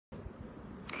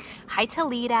Hi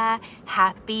Talita,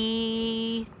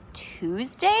 happy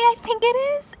Tuesday, I think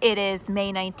it is. It is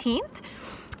May 19th.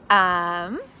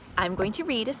 I'm going to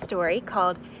read a story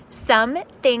called Some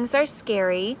Things Are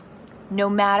Scary No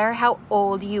Matter How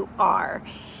Old You Are.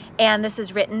 And this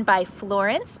is written by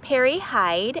Florence, Parry,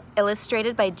 Heidt,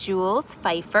 illustrated by Jules,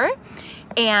 Feiffer.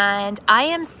 And I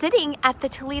am sitting at the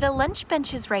Talita lunch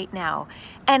benches right now.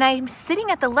 And I'm sitting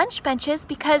at the lunch benches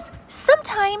because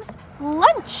sometimes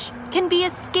lunch can be a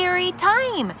scary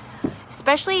time,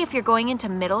 especially if you're going into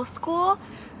middle school.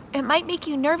 It might make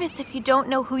you nervous if you don't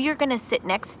know who you're gonna sit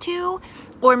next to,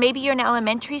 or maybe you're in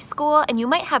elementary school and you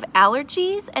might have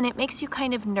allergies and it makes you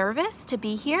kind of nervous to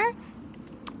be here.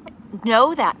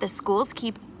 Know that the schools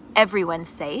keep everyone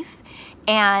safe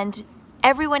and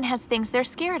everyone has things they're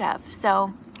scared of.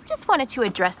 So just wanted to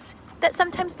address that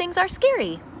sometimes things are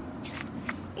scary.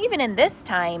 Even in this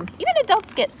time, even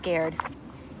adults get scared.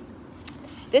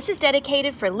 This is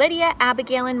dedicated for Lydia,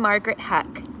 Abigail, and Margaret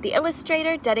Huck. The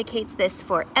illustrator dedicates this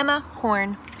for Emma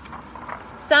Horn.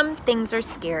 Some things are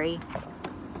scary.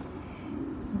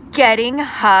 Getting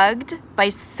hugged by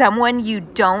someone you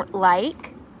don't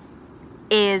like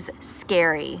is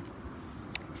scary.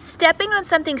 Stepping on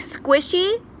something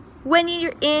squishy when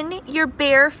you're in your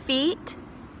bare feet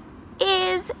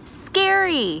is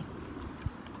scary.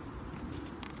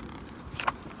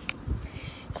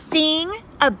 Seeing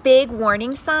a big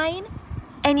warning sign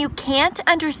and you can't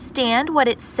understand what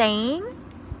it's saying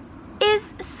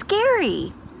is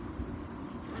scary.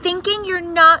 Thinking you're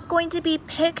not going to be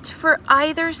picked for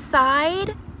either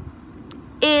side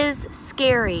is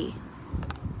scary.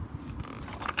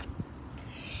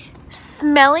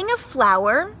 Smelling a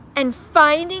flower and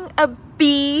finding a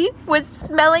bee was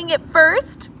smelling it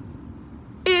first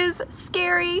is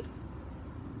scary.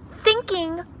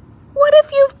 Thinking, what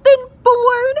if you've been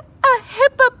born a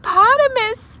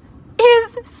hippopotamus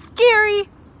is scary.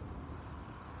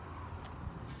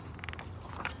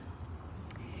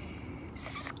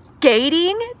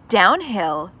 Skating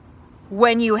downhill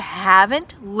when you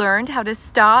haven't learned how to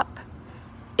stop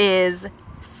is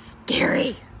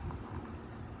scary.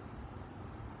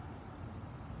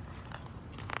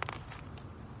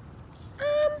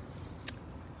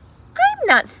 I'm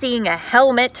not seeing a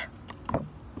helmet.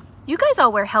 You guys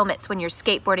all wear helmets when you're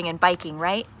skateboarding and biking,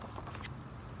 right?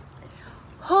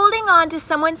 Holding on to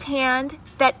someone's hand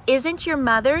that isn't your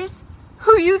mother's,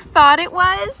 who you thought it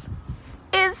was,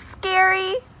 is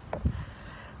scary.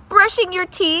 Brushing your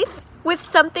teeth with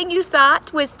something you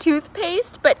thought was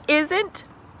toothpaste but isn't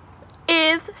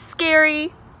is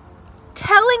scary.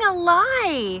 Telling a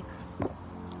lie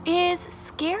is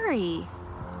scary.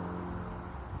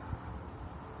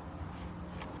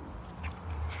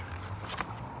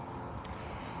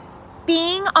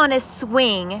 Being on a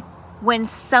swing when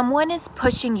someone is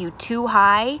pushing you too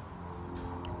high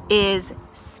is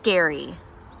scary.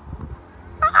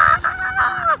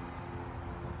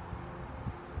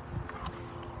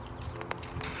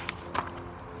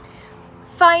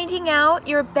 Finding out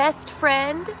your best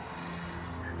friend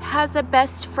has a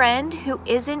best friend who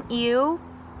isn't you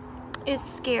is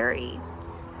scary.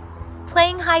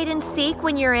 Playing hide and seek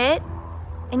when you're it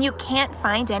and you can't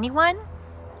find anyone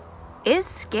is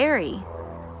scary.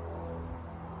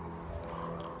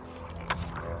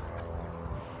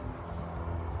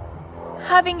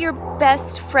 Having your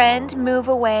best friend move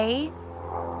away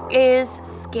is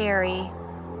scary.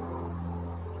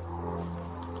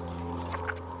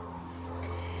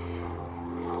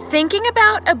 Thinking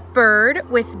about a bird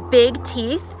with big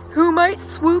teeth who might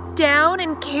swoop down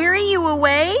and carry you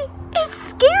away is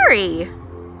scary.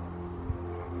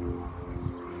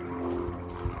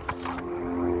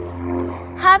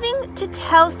 Having to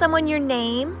tell someone your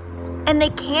name and they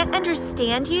can't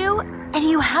understand you and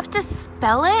you have to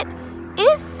spell it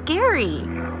is scary.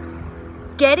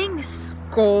 Getting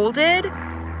scolded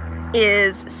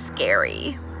is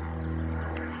scary.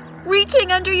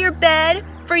 Reaching under your bed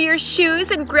for your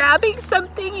shoes and grabbing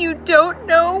something you don't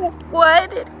know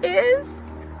what it is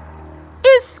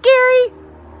scary.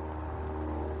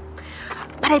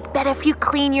 But I bet if you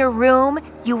clean your room,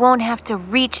 you won't have to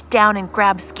reach down and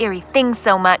grab scary things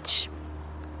so much.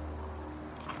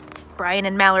 Brian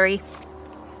and Mallory.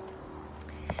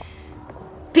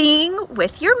 Being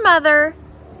with your mother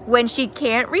when she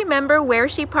can't remember where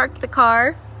she parked the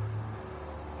car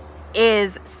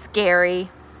is scary.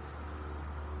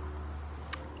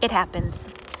 It happens.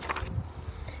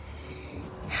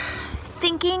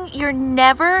 Thinking you're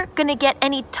never gonna get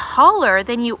any taller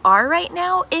than you are right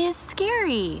now is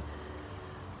scary.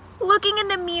 Looking in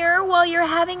the mirror while you're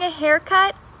having a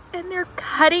haircut and they're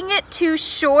cutting it too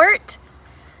short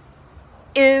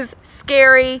is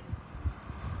scary.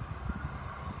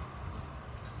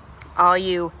 all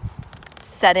you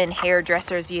sudden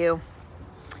hairdressers, you.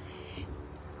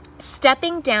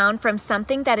 Stepping down from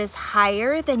something that is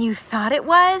higher than you thought it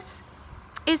was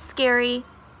is scary.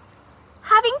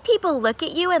 Having people look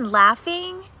at you and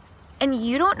laughing and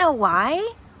you don't know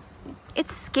why,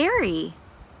 it's scary.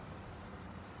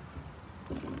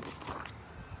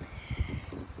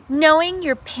 Knowing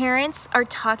your parents are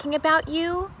talking about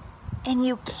you and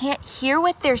you can't hear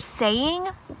what they're saying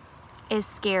is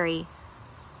scary.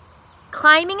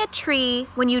 Climbing a tree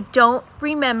when you don't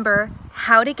remember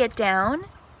how to get down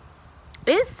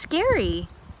is scary.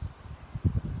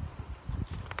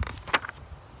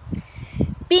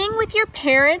 Being with your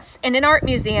parents in an art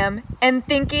museum and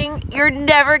thinking you're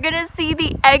never gonna see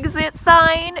the exit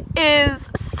sign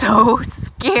is so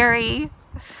scary.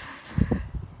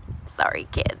 Sorry,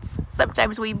 kids.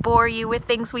 Sometimes we bore you with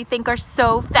things we think are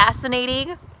so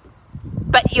fascinating,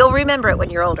 but you'll remember it when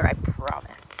you're older, I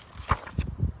promise.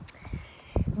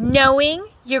 Knowing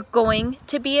you're going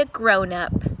to be a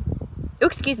grown-up,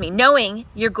 knowing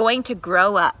you're going to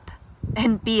grow up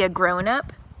and be a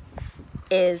grown-up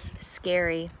is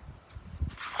scary.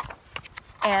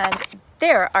 And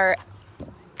there are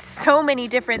so many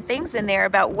different things in there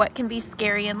about what can be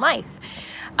scary in life.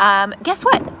 Guess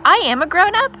what? I am a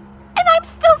grown-up and I'm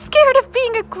still scared of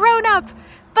being a grown-up,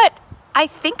 but I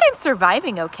think I'm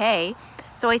surviving okay.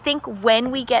 So I think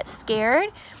when we get scared,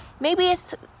 maybe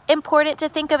it's important to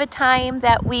think of a time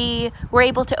that we were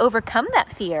able to overcome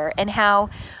that fear and how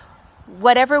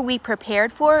whatever we prepared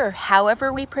for or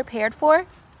however we prepared for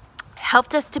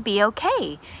helped us to be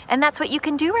okay. And that's what you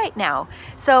can do right now.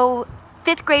 So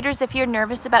 5th graders, if you're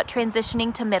nervous about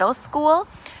transitioning to middle school,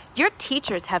 your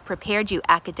teachers have prepared you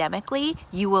academically.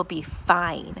 You will be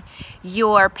fine.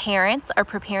 Your parents are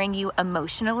preparing you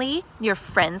emotionally. Your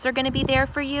friends are going to be there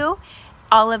for you.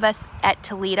 All of us at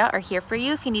Toledo are here for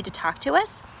you if you need to talk to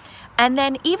us. And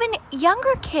then even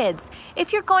younger kids,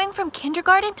 if you're going from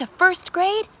kindergarten to 1st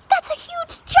grade, that's a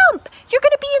huge jump. You're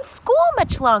going to be in school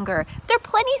much longer. There are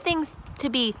plenty of things to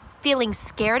be feeling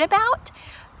scared about,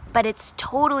 but it's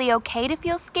totally okay to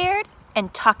feel scared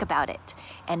and talk about it.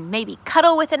 And maybe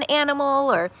cuddle with an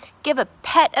animal or give a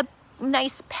pet a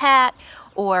nice pat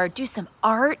or do some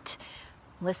art.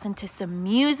 Listen to some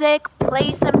music,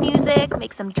 play some music,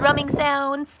 make some drumming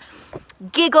sounds,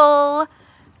 giggle,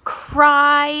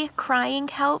 cry. Crying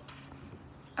helps.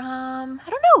 I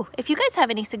don't know. If you guys have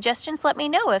any suggestions, let me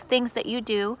know of things that you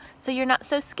do so you're not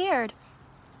so scared.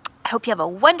 I hope you have a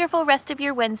wonderful rest of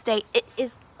your Wednesday. It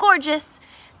is gorgeous.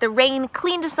 The rain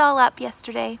cleaned us all up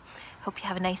yesterday. Hope you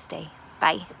have a nice day.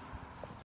 Bye.